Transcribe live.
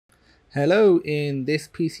Hello, in this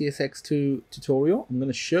PCSX2 tutorial, I'm going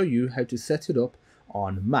to show you how to set it up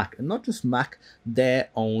on Mac, and not just Mac, their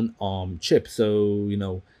own chip. So,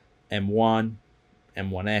 M1,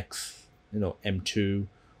 M1X, M2,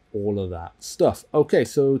 all of that stuff. Okay,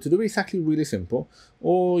 so to do exactly really simple,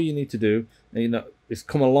 all you need to do, it's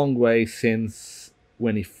come a long way since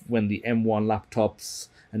when the M1 laptops,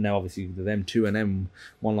 and now obviously the M2 and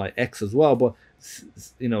M1 like X as well, but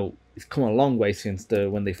it's come a long way since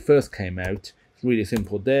when they first came out. It's really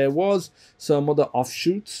simple. There was some other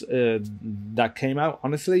offshoots that came out.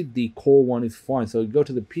 Honestly, the core one is fine. So go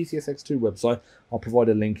to the PCSX2 website. I'll provide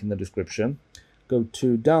a link in the description. Go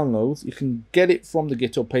to downloads. You can get it from the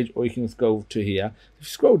GitHub page, or you can just go to here. If you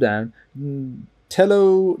scroll down,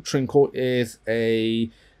 Tello Trinkle is a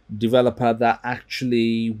developer that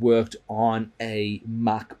actually worked on a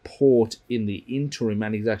Mac port in the interim,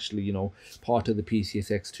 and he's actually part of the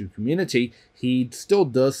PCSX2 community. He still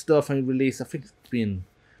does stuff and release. I think it's been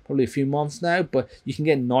probably a few months now, but you can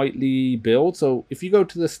get nightly builds. So if you go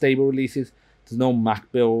to the stable releases, there's no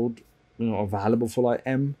Mac build available for like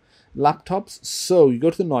M laptops. So you go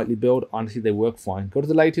to the nightly build. Honestly, they work fine. Go to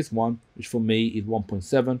the latest one, which for me is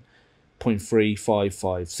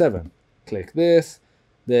 1.7.3557. Click this.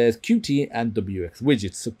 There's Qt and WX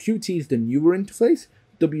widgets. So Qt is the newer interface.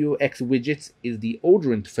 WX widgets is the older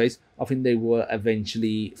interface. I think they will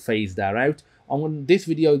eventually phase that out. This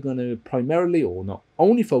video is going to primarily, or not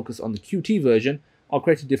only, focus on the Qt version. I'll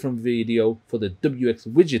create a different video for the WX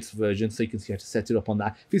widgets version, so you can see how to set it up on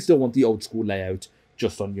that if you still want the old school layout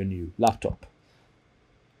just on your new laptop.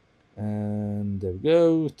 And there we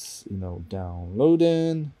go. It's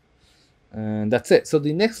downloading. And that's it. So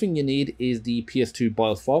the next thing you need is the PS2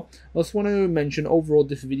 BIOS file. I just want to mention, overall,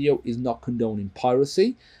 this video is not condoning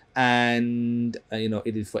piracy, and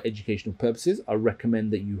it is for educational purposes. I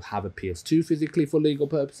recommend that you have a PS2 physically for legal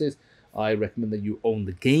purposes. I recommend that you own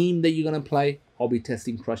the game that you're going to play. I'll be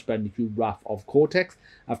testing Crash Bandicoot Wrath of Cortex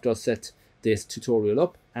after I set this tutorial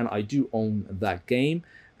up, and I do own that game.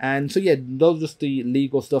 And so yeah, those are just the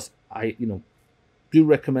legal stuff. I do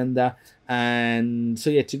recommend that. And so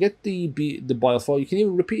yeah, to get the BIOS file, you can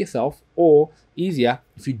either repeat yourself, or easier,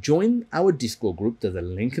 if you join our Discord group, there's a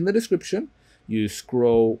link in the description. You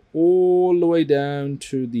scroll all the way down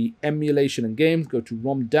to the emulation and games, go to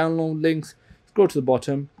ROM download links, scroll to the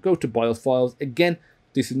bottom, go to BIOS files. Again,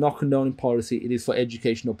 this is not condoning piracy, it is for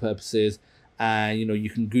educational purposes. And you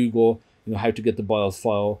can Google how to get the BIOS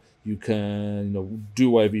file. You can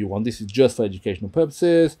do whatever you want. This is just for educational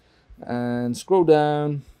purposes. And scroll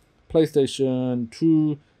down, PlayStation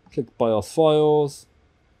 2, click BIOS files,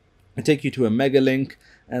 and take you to a mega link.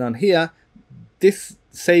 And on here, this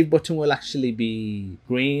save button will actually be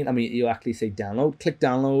green. I mean, you'll actually say download. Click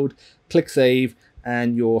download, click save,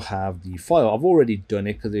 and you'll have the file. I've already done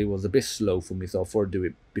it because it was a bit slow for me, so I thought I'd do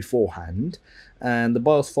it beforehand. And the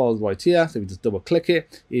BIOS file is right here, so we just double click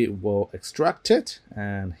it, it will extract it,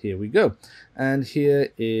 and here we go. And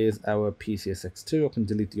here is our PCSX2. I can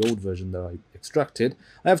delete the old version that I extracted.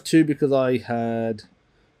 I have two because I had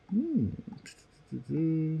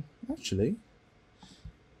actually,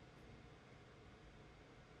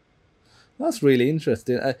 that's really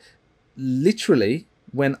interesting. Literally,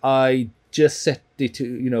 when I just set it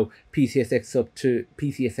to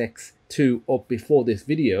PCSX2 up before this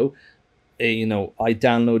video, I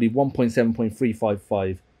downloaded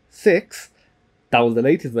 1.7.3556. That was the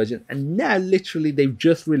latest version, and now literally they've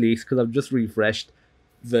just released, because I've just refreshed,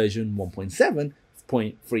 version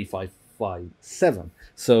 1.7.3557.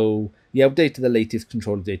 So yeah, update to the latest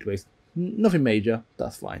controller database. Nothing major,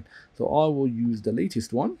 that's fine. So I will use the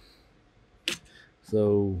latest one.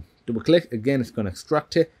 So double click, again it's going to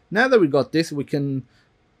extract it. Now that we got this, we can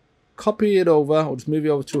copy it over, or just move it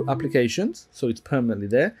over to applications, so it's permanently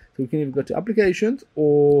there. So we can either go to applications,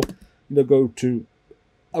 or go to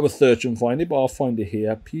our search and find it, but I'll find it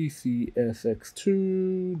here,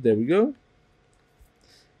 PCSX2, there we go.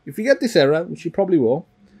 If you get this error, which you probably will,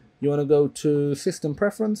 you want to go to System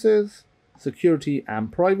Preferences, Security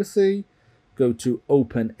and Privacy, go to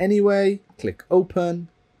Open Anyway, click Open,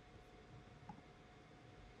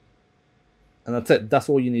 and that's it. That's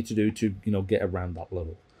all you need to do to get around that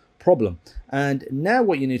little problem. And now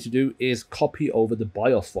what you need to do is copy over the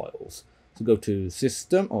BIOS files. So go to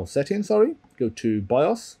System, or Settings, sorry, go to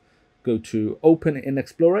BIOS, go to Open in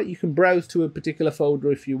Explorer. You can browse to a particular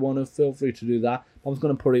folder if you want to, feel free to do that. I'm just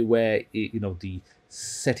going to put it where the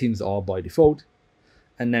settings are by default.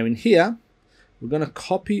 And now in here, we're going to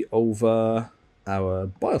copy over our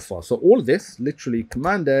BIOS file. So all of this, literally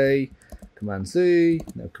Command A, Command C,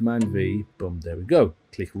 now Command V, boom, there we go.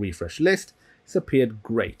 Click refresh list. It's appeared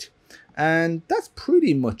great. And that's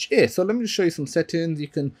pretty much it. So let me just show you some settings. You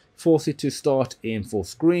can force it to start in full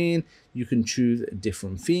screen. You can choose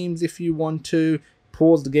different themes if you want to.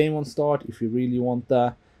 Pause the game on start if you really want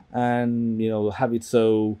that. And, you know, have it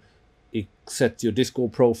so it sets your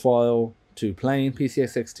Discord profile to playing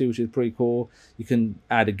PCSX2, which is pretty cool. You can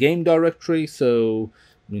add a game directory, so,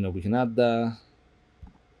 you know, we can add that.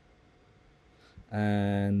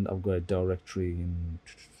 And I've got a directory, and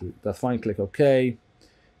that's fine. Click OK.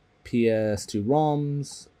 PS2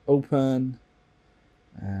 ROMs, open,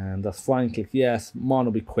 and that's fine. Click yes. Mine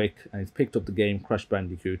will be quick, and it's picked up the game Crash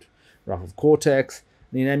Bandicoot Wrath of Cortex.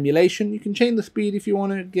 And in emulation, you can change the speed if you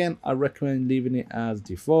want to. Again, I recommend leaving it as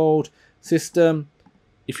default. System,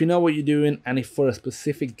 if you know what you're doing, and if for a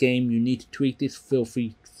specific game you need to tweak this, feel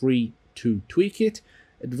free to tweak it.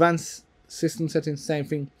 Advanced system settings, same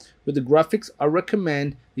thing. With the graphics, I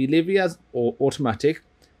recommend you leave it as automatic.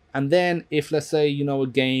 And then if, let's say, you know, a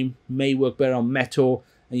game may work better on Metal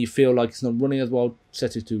and you feel like it's not running as well,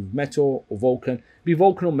 set it to Metal or Vulkan. It'll be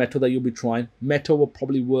Vulkan or Metal that you'll be trying. Metal will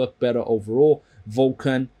probably work better overall.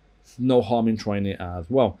 Vulkan, no harm in trying it as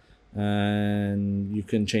well. And you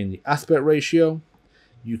can change the aspect ratio.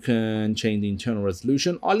 You can change the internal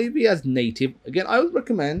resolution. I'll leave it as native. Again, I would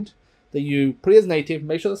recommend that you put it as native,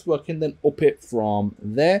 make sure that's working, then up it from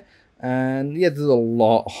there. And yeah, there's a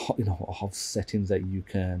lot, you know, of settings that you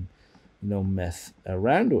can, you know, mess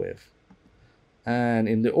around with. And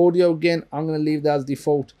in the audio, again, I'm going to leave that as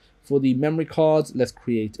default. For the memory cards, let's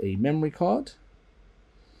create a memory card.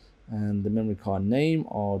 And the memory card name,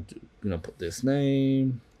 I'll put this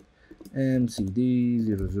name,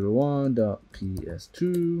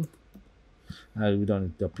 mcd001.ps2. We don't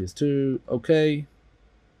need .ps2. Okay.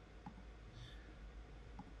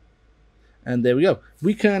 And there we go.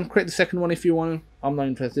 We can create the second one if you want to. I'm not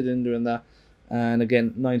interested in doing that. And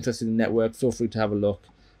again, not interested in network. Feel free to have a look.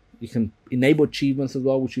 You can enable achievements as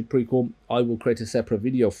well, which is pretty cool. I will create a separate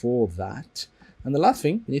video for that. And the last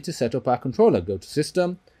thing, we need to set up our controller. Go to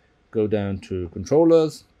System, go down to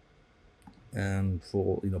Controllers, and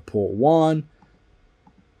for port 1,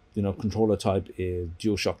 controller type is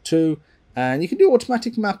DualShock 2. And you can do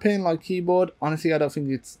automatic mapping like keyboard. Honestly, I don't think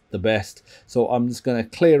it's the best. So I'm just going to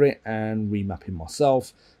clear it and remap it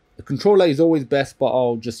myself. The controller is always best, but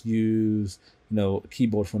I'll just use, a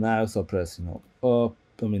keyboard for now. So I'll press, up,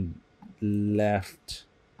 left,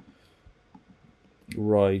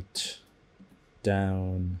 right,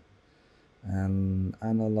 down, and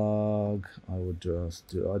analog. I would just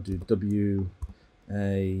do, W,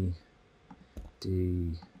 A,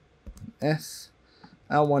 D, S.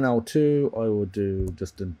 L1, L2, I will do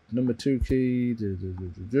just the number 2 key.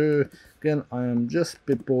 Again, I am just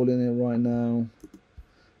spitballing it right now.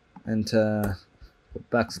 Enter, put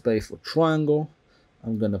backspace for triangle.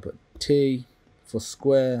 I'm going to put T for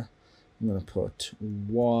square. I'm going to put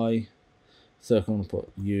Y. Circle, I'm going to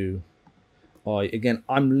put U, I. Again,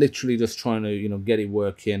 I'm literally just trying to, get it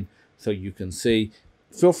working so you can see.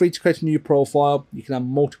 Feel free to create a new profile. You can have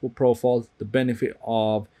multiple profiles. The benefit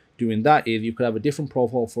of doing that is you could have a different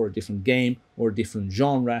profile for a different game or a different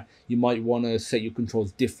genre. You might want to set your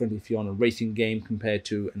controls different if you're on a racing game compared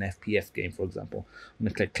to an FPS game, for example. I'm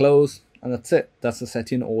going to click close, and that's it. That's the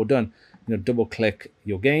setting all done. Double click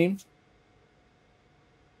your game.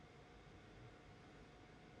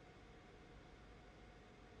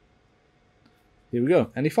 Here we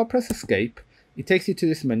go. And if I press escape, it takes you to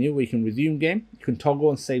this menu where you can resume game. You can toggle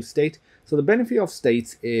and save state. So the benefit of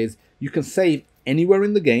states is you can save anywhere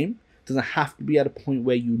in the game. It doesn't have to be at a point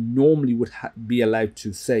where you normally would be allowed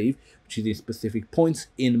to save, which is in specific points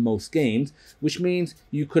in most games, which means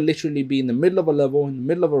you could literally be in the middle of a level, in the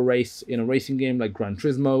middle of a race, in a racing game like Gran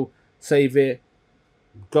Turismo, save it,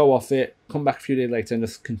 go off it, come back a few days later and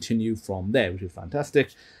just continue from there, which is fantastic.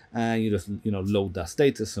 And you just load that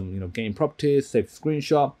state to some game properties, save a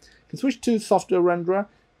screenshot. You can switch to software renderer.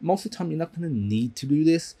 Most of the time you're not going to need to do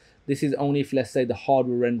this. This is only if, let's say, the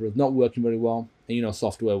hardware renderer is not working very well and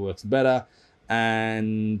software works better.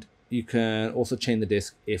 And you can also change the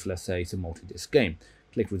disk if, let's say, it's a multi-disc game.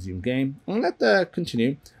 Click resume game and let that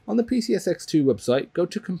continue. On the PCSX2 website, go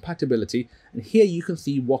to compatibility, and here you can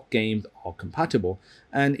see what games are compatible.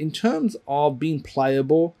 And in terms of being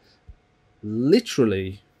playable,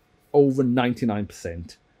 literally over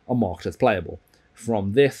 99% are marked as playable.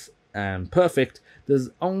 From this and perfect, there's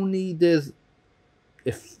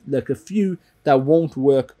like a few that won't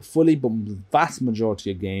work fully, but the vast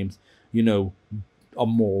majority of games, are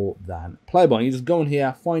more than playable. And you just go in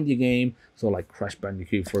here, find your game. So like Crash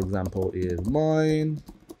Bandicoot, for example, is mine.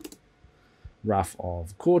 Wrath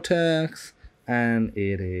of Cortex, and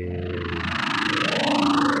it is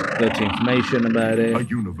got the information about it. A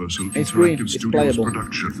universal It's green, interactive it's studios playable,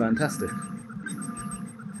 production. it's fantastic.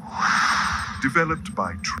 Developed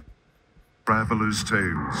by Traveler's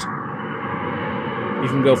Tales. You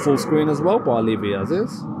can go full screen as well, but I'll leave it as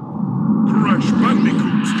is. Crash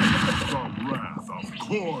Bandicoot, the Wrath of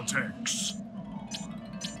Cortex.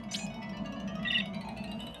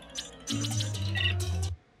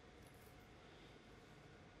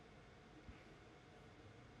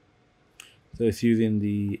 So it's using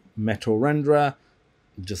the Metal renderer,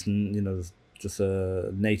 just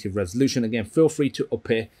a native resolution. Again, feel free to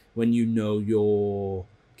up it when you know your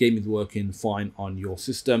game is working fine on your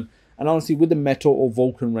system. And honestly, with the Metal or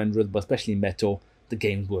Vulkan renderers, but especially Metal, the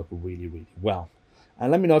games work really, really well.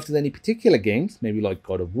 And let me know if there's any particular games, maybe like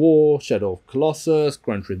God of War, Shadow of Colossus,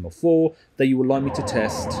 Gran Turismo 4, that you would like me to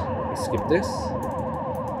test. Let me skip this.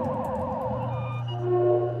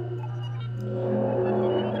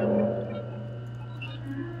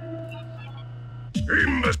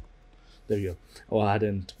 There you go. Oh, I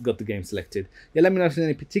hadn't got the game selected. Yeah, let me know if there's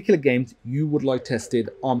any particular games you would like tested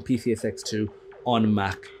on PCSX2 on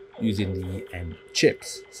Mac using the M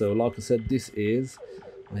chips. So like I said,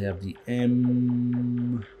 I have the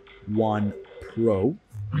M1 Pro.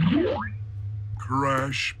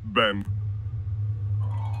 Crash Band.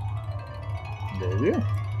 There we go.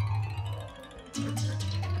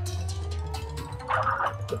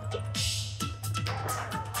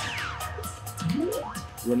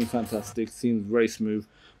 Running fantastic, seems very smooth.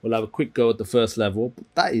 We'll have a quick go at the first level, but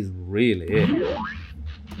that is really it.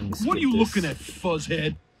 What are you looking at,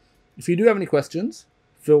 fuzzhead? If you do have any questions,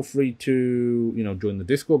 feel free to join the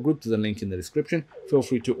Discord group. There's a link in the description. Feel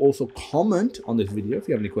free to also comment on this video if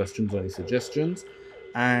you have any questions or any suggestions.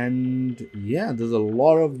 And yeah, there's a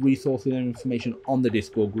lot of resources and information on the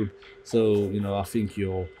Discord group, so I think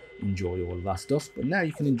you'll enjoy all of that stuff. But now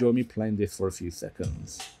you can enjoy me playing this for a few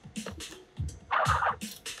seconds.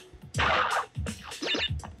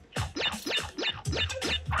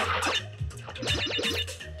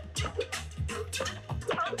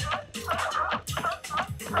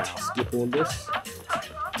 Skip all this.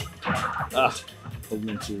 I was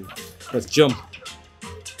meant to press jump.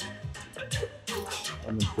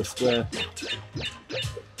 I'm going to press square.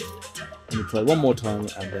 Let me try one more time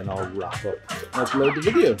and then I'll wrap up and upload the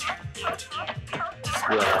video.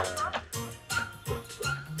 Square.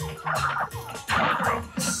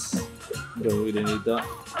 Don't really need that.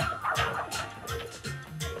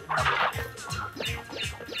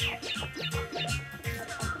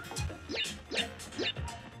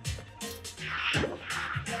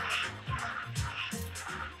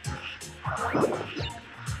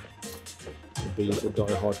 The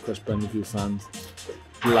die-hard Crash Bandicoot fans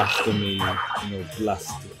blasphemy,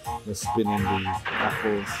 spinning the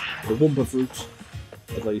apples, the Wumpa fruit,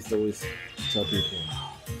 as I used to always tell people.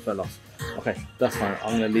 Fell off. Okay, that's fine.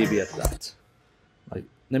 I'm gonna leave it at that. Like,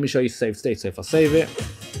 let me show you save state. So if I save it,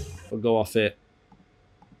 I'll go off it,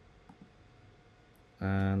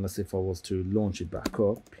 and let's see if I was to launch it back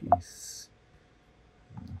up.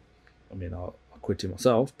 I'll quit it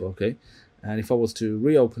myself, but okay. And if I was to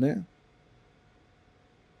reopen it.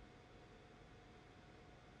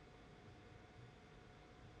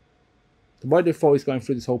 So by default, it's going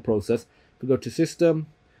through this whole process. We go to System,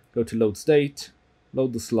 go to Load State,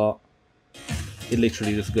 load the slot. It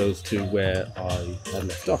literally just goes to where I had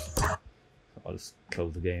left off. So I'll just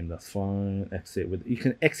close the game. That's fine. Exit with. You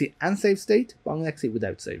can exit and save state, but I'm gonna exit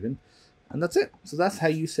without saving, and that's it. So that's how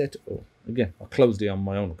you set. Oh, again, I closed it on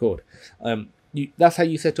my own accord. That's how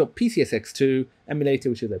you set up PCSX2 emulator,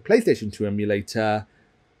 which is a PlayStation 2 emulator,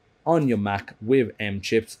 on your Mac with M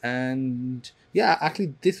chips. And yeah,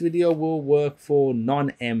 actually this video will work for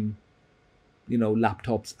non-M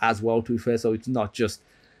laptops as well, to be fair. So it's not just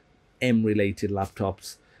M related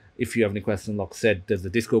laptops. If you have any questions, like I said, there's the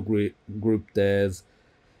Discord group, there's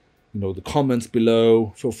the comments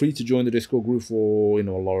below. Feel free to join the Discord group for a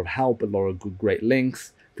lot of help, a lot of great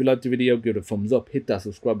links. If you liked the video, give it a thumbs up, hit that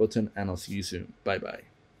subscribe button, and I'll see you soon. Bye bye.